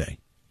Friday.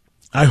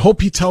 I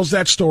hope he tells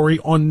that story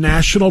on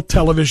national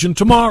television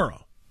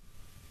tomorrow.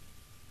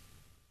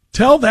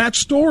 Tell that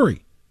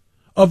story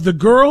of the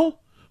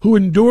girl who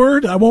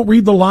endured, I won't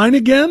read the line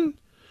again,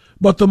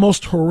 but the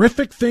most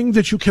horrific thing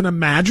that you can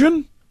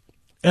imagine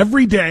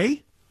every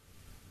day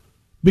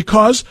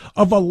because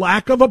of a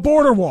lack of a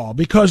border wall,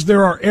 because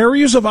there are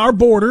areas of our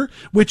border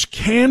which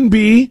can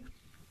be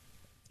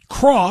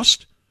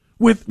crossed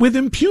with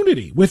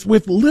impunity,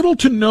 with little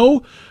to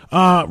no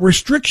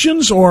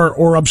restrictions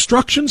or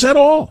obstructions at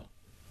all.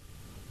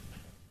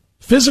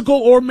 Physical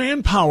or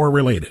manpower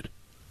related.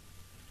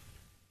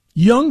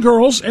 Young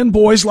girls and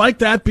boys like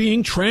that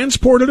being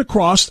transported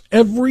across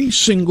every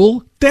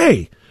single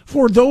day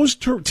for those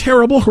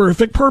terrible,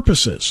 horrific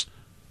purposes.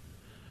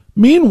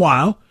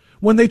 Meanwhile,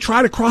 when they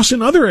try to cross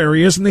in other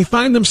areas and they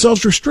find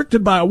themselves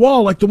restricted by a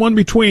wall like the one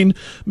between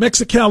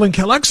Mexicali and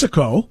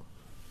Calexico,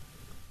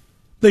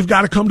 they've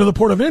got to come to the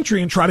port of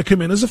entry and try to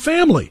come in as a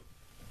family,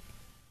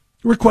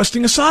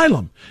 requesting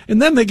asylum.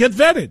 And then they get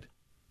vetted.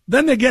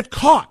 Then they get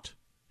caught.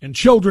 And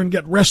children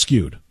get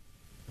rescued.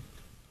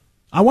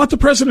 I want the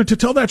president to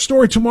tell that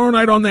story tomorrow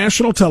night on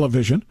national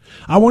television.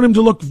 I want him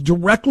to look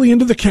directly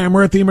into the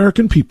camera at the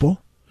American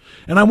people.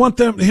 And I want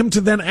him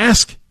to then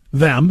ask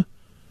them,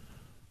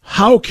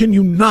 how can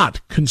you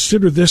not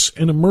consider this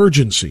an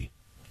emergency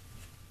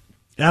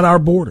at our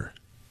border?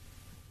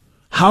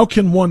 How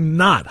can one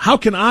not? How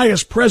can I,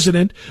 as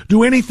president,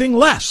 do anything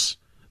less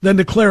than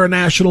declare a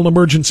national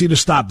emergency to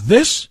stop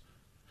this,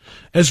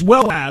 as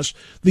well as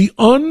the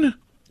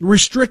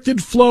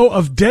unrestricted flow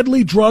of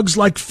deadly drugs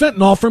like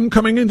fentanyl from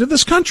coming into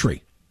this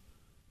country?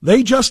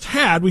 They just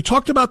had, we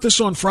talked about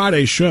this on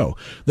Friday's show,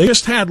 they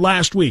just had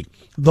last week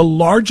the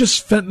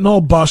largest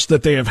fentanyl bust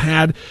that they have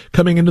had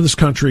coming into this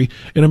country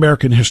in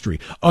American history.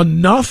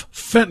 Enough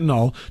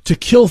fentanyl to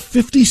kill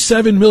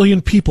 57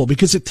 million people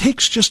because it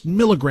takes just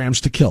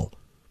milligrams to kill.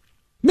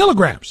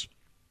 Milligrams.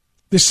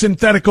 This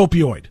synthetic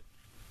opioid.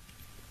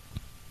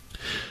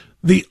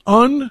 The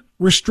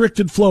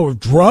unrestricted flow of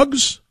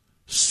drugs,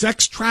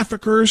 sex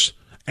traffickers,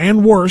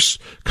 and worse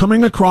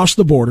coming across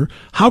the border,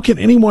 how can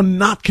anyone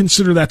not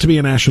consider that to be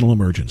a national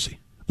emergency?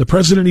 The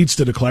president needs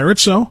to declare it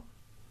so,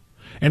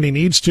 and he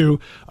needs to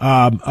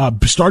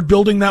start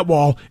building that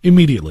wall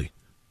immediately.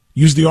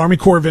 Use the Army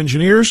Corps of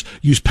Engineers,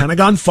 use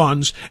Pentagon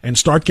funds, and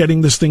start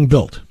getting this thing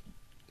built.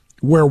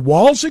 Where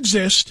walls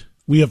exist,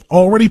 we have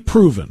already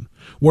proven,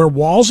 where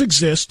walls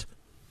exist,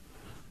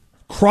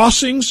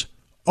 crossings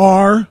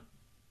are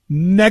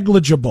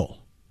negligible.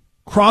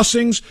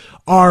 Crossings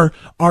are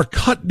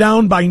cut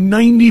down by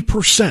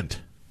 90%.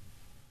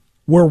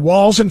 Where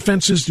walls and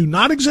fences do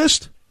not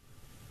exist,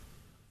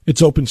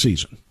 it's open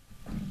season.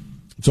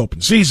 It's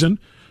open season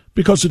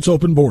because it's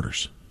open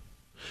borders.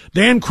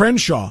 Dan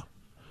Crenshaw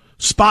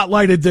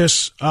spotlighted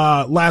this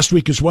last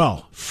week as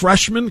well.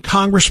 Freshman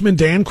Congressman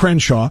Dan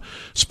Crenshaw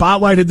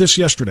spotlighted this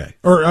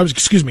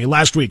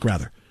last week,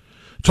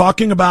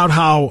 talking about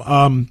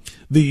how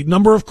the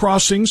number of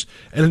crossings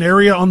in an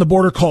area on the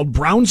border called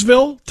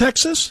Brownsville,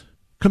 Texas,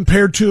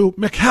 compared to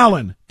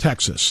McAllen,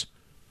 Texas.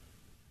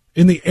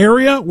 In the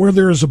area where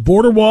there is a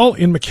border wall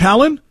in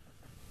McAllen,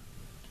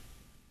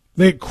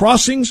 the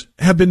crossings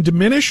have been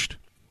diminished,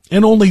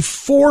 and only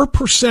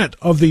 4%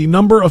 of the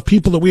number of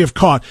people that we have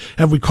caught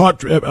have we caught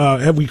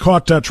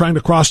trying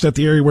to cross at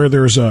the area where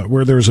there is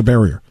a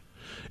barrier.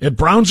 At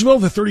Brownsville,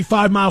 the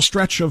 35-mile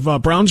stretch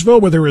of Brownsville,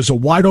 where there is a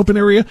wide open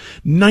area,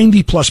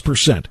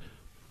 90+%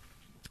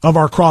 of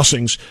our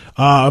crossings,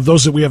 of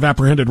those that we have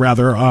apprehended,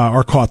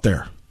 are caught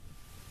there.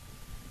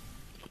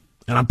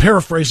 And I'm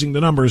paraphrasing the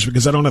numbers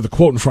because I don't have the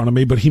quote in front of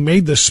me, but he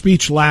made this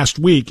speech last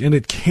week, and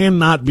it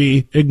cannot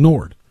be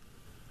ignored.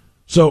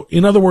 So,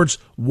 in other words,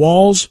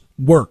 walls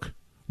work.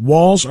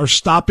 Walls are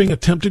stopping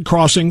attempted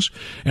crossings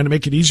and to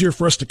make it easier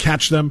for us to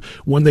catch them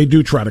when they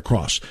do try to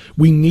cross.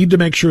 We need to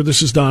make sure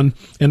this is done.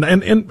 And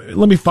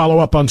let me follow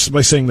up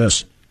by saying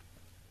this.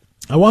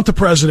 I want the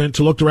president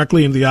to look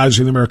directly in the eyes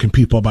of the American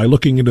people by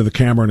looking into the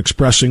camera and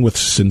expressing with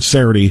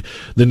sincerity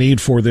the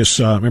need for this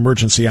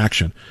emergency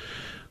action.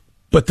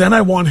 But then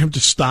I want him to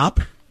stop,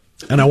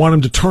 and I want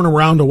him to turn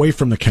around away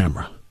from the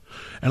camera.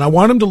 And I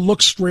want him to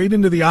look straight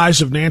into the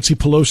eyes of Nancy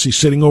Pelosi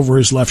sitting over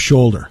his left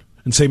shoulder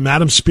and say,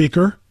 Madam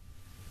Speaker,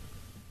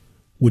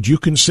 would you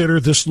consider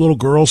this little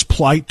girl's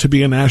plight to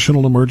be a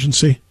national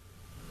emergency?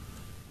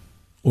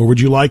 Or would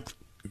you like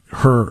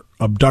her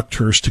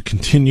abductors to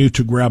continue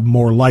to grab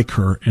more like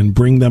her and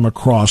bring them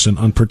across an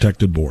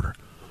unprotected border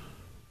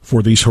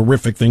for these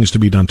horrific things to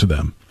be done to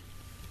them?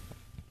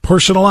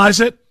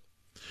 Personalize it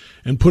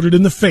and put it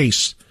in the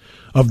face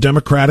of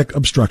Democratic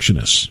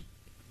obstructionists.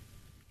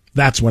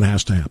 That's what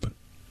has to happen.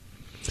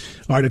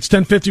 All right, it's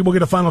 10:50. We'll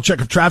get a final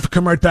check of traffic.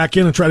 Come right back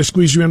in and try to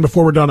squeeze you in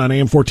before we're done on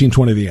AM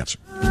 1420, The Answer.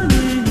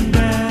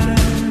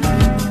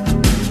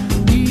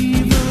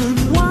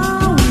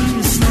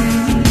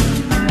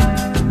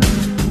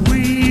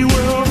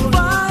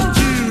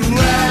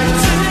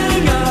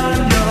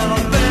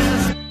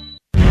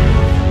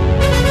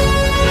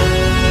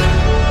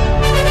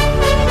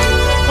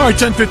 All right,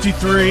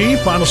 10:53,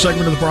 final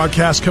segment of the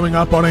broadcast coming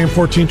up on AM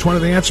 1420.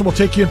 The Answer will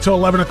take you until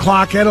 11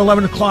 o'clock. At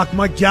 11 o'clock,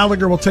 Mike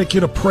Gallagher will take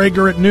you to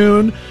Prager at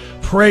noon.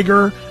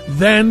 Prager,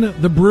 then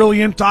the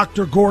brilliant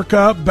Dr.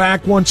 Gorka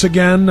back once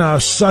again.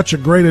 Such a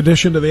great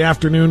addition to the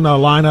afternoon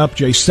lineup.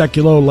 Jay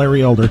Sekulow,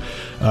 Larry Elder.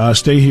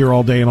 Stay here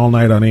all day and all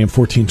night on AM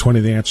 1420.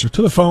 The Answer.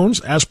 To the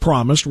phones, as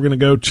promised, we're going to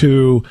go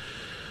to,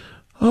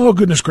 oh,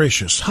 goodness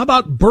gracious, how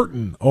about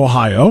Burton,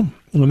 Ohio?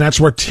 And that's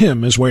where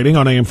Tim is waiting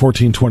on AM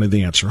 1420,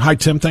 The Answer. Hi,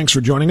 Tim. Thanks for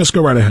joining us.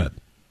 Go right ahead.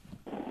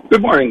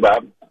 Good morning,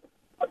 Bob.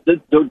 The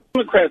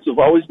Democrats have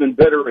always been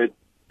better at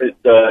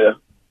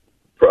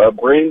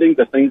branding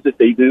the things that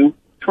they do.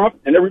 Trump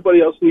and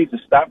everybody else needs to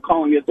stop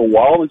calling it the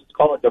wall and just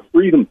call it the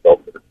freedom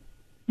filter.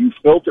 You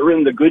filter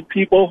in the good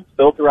people,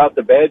 filter out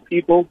the bad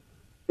people.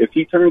 If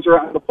he turns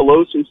around to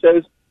Pelosi and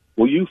says,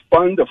 will you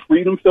fund a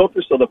freedom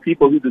filter so the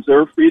people who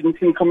deserve freedom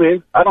can come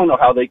in? I don't know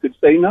how they could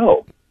say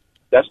no.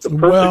 That's the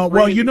perfect.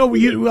 Well, you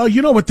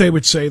know what they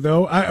would say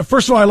though.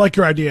 First of all, I like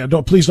your idea.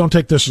 Please don't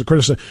take this as a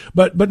criticism.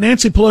 But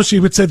Nancy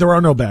Pelosi would say there are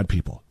no bad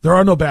people. There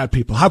are no bad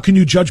people. How can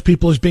you judge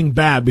people as being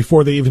bad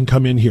before they even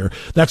come in here?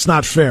 That's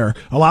not fair.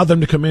 Allow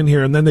them to come in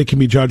here and then they can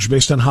be judged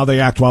based on how they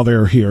act while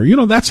they're here. You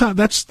know,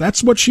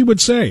 that's what she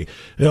would say.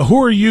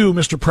 Who are you,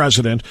 Mr.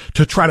 President,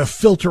 to try to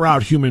filter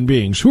out human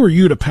beings? Who are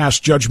you to pass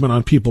judgment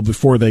on people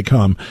before they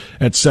come,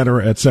 et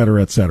cetera, et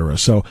cetera, et cetera?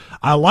 So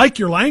I like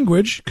your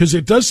language because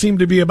it does seem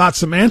to be about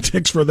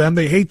semantics for them.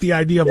 They hate the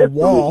idea of a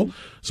wall.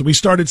 So we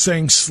started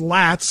saying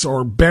slats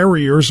or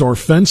barriers or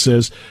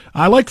fences.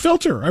 I like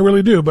filter. I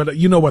really do. But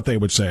you know what they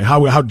would say.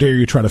 How dare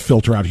you try to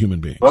filter out human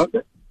beings? Well,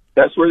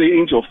 that's where the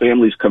angel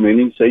families come in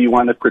and say you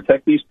want to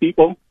protect these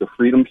people. The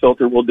freedom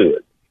filter will do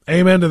it.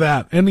 Amen to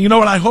that. And you know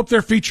what? I hope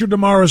they're featured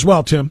tomorrow as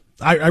well, Tim.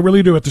 I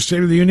really do. At the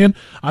State of the Union,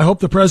 I hope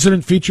the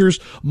president features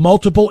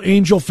multiple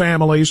angel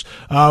families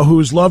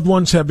whose loved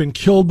ones have been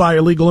killed by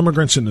illegal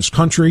immigrants in this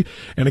country.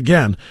 And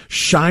again,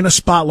 shine a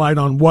spotlight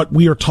on what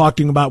we are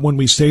talking about when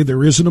we say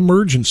there is an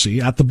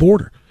emergency at the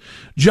border.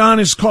 John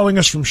is calling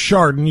us from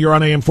Chardon. You're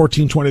on AM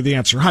 1420, The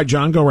Answer. Hi,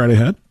 John. Go right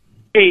ahead.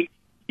 Hey,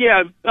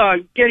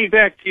 Getting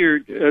back to your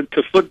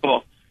to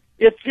football,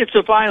 it's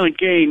a violent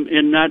game,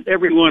 and not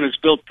everyone is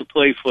built to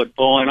play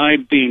football, and I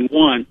being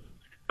one.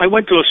 I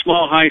went to a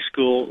small high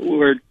school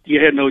where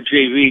you had no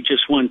JV,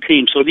 just one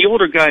team, so the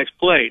older guys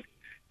played,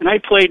 and I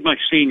played my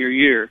senior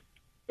year.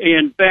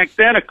 And back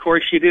then, of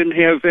course, you didn't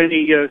have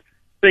any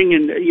thing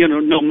in,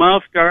 no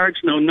mouth guards,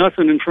 no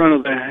nothing in front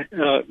of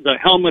the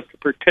helmet to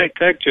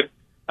protect you.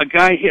 A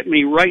guy hit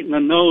me right in the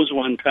nose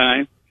one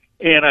time,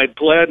 and I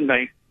bled, and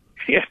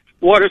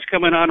water's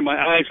coming out of my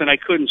eyes, and I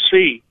couldn't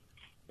see.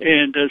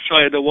 And so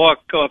I had to walk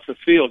off the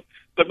field.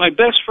 But my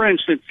best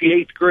friend since the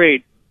 8th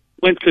grade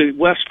went to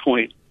West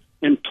Point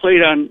and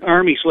played on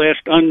Army's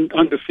last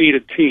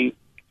undefeated team.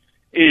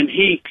 And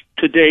he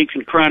today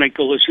can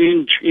chronicle his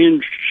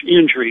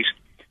injuries.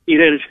 He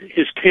had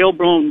his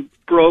tailbone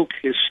broke,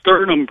 his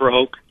sternum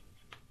broke.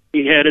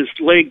 He had his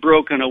leg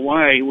broken in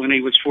Hawaii when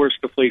he was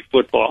forced to play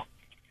football.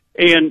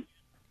 And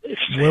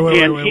wait. What do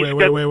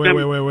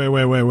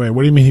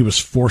you mean he was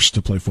forced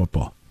to play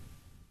football?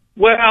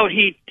 Well,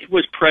 he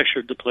was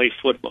pressured to play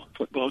football.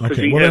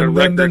 Okay, well,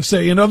 then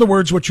say, in other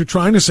words, what you're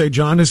trying to say,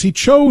 John, is he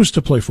chose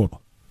to play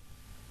football.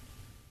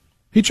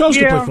 He chose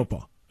to play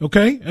football.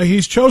 Okay?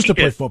 He's chose to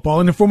play football,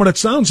 and from what it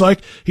sounds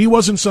like, he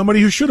wasn't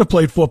somebody who should have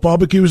played football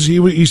because he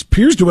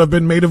appears to have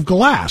been made of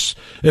glass.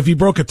 If he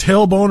broke a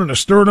tailbone and a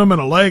sternum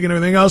and a leg and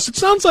everything else, it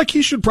sounds like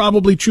he should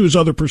probably choose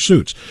other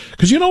pursuits.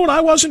 Because you know what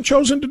I wasn't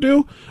chosen to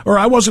do, or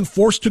I wasn't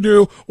forced to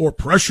do, or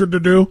pressured to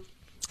do,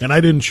 and I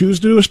didn't choose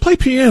to do, is play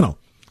piano.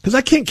 Because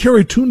I can't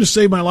carry a tune to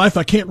save my life.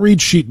 I can't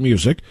read sheet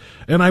music.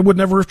 And I would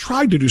never have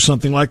tried to do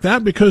something like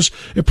that because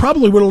it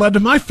probably would have led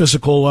to my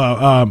physical,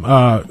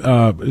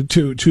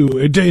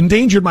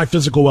 endangered my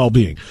physical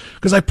well-being.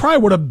 Because I probably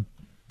would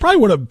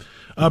have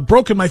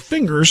broken my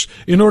fingers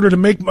in order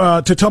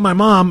to tell my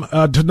mom,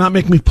 to not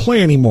make me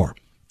play anymore.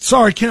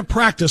 Sorry, I can't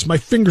practice. My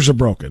fingers are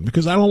broken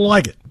because I don't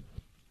like it.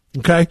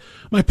 Okay?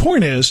 My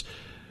point is,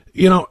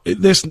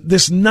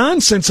 this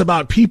nonsense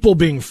about people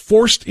being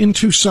forced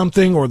into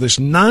something, or this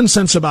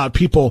nonsense about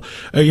people,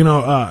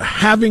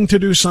 having to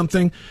do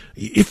something.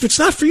 If it's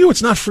not for you,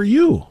 it's not for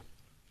you.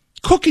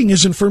 Cooking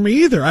isn't for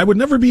me either. I would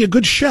never be a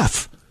good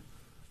chef.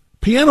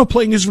 Piano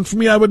playing isn't for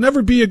me. I would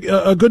never be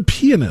a good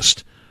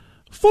pianist.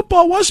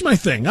 Football was my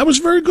thing. I was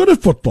very good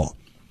at football.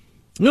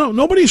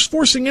 Nobody's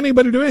forcing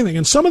anybody to do anything,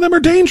 and some of them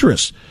are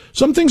dangerous.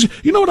 Some things,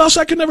 you know what else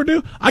I could never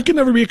do? I could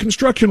never be a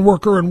construction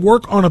worker and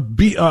work on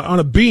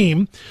a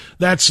beam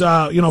that's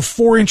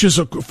 4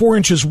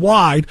 inches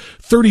wide,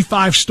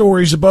 35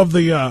 stories above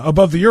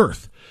the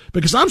earth,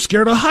 because I'm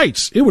scared of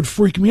heights. It would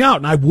freak me out,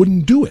 and I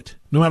wouldn't do it,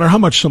 no matter how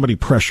much somebody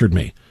pressured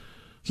me.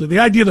 So the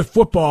idea that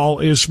football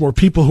is for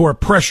people who are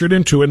pressured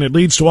into it and it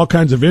leads to all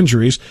kinds of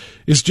injuries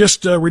is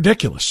just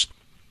ridiculous.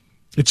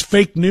 It's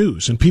fake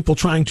news, and people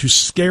trying to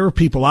scare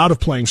people out of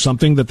playing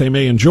something that they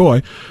may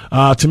enjoy,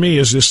 to me,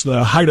 is just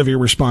the height of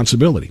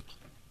irresponsibility.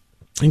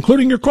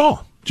 Including your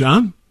call,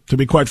 John, to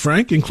be quite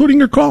frank, including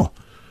your call.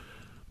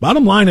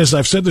 Bottom line is,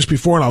 I've said this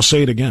before and I'll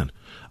say it again.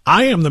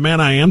 I am the man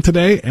I am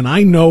today, and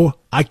I know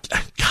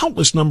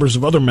countless numbers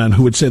of other men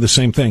who would say the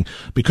same thing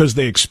because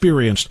they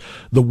experienced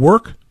the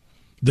work,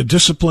 the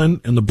discipline,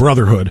 and the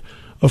brotherhood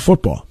of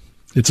football.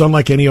 It's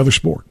unlike any other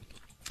sport.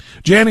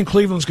 Jan in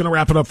Cleveland's going to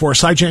wrap it up for us.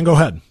 Hi, Jan, go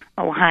ahead.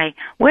 Oh, hi.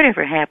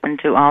 Whatever happened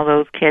to all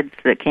those kids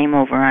that came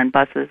over on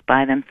buses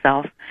by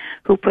themselves?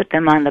 Who put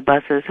them on the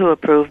buses? Who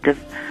approved of?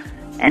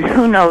 And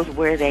who knows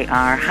where they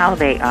are, how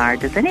they are?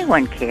 Does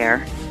anyone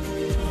care?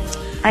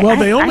 Well,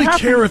 they only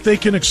care if they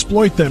can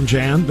exploit them,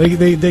 Jan.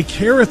 They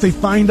care if they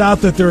find out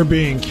that they're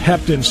being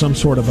kept in some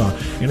sort of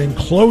an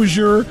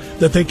enclosure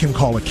that they can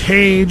call a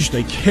cage.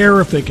 They care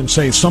if they can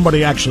say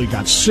somebody actually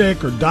got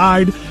sick or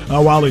died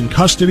while in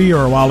custody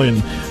or while in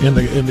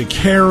the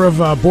care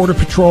of Border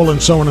Patrol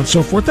and so on and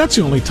so forth. That's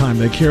the only time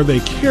they care. They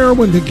care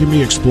when they can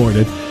be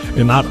exploited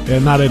and not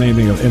at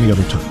any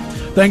other time.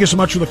 Thank you so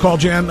much for the call,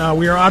 Jan.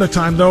 We are out of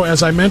time, though.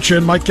 As I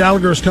mentioned, Mike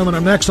Gallagher is coming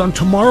up next on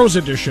tomorrow's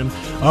edition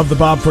of the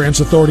Bob Frantz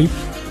Authority.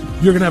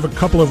 You're going to have a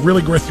couple of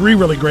three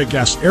really great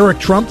guests. Eric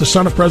Trump, the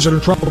son of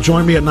President Trump, will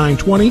join me at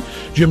 9:20.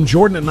 Jim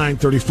Jordan at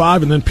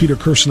 9:35, and then Peter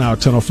Kirsanow at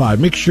 10:05.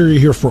 Make sure you're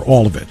here for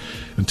all of it.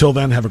 Until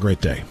then, have a great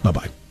day.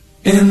 Bye-bye.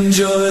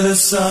 Enjoy the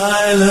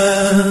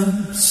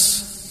silence.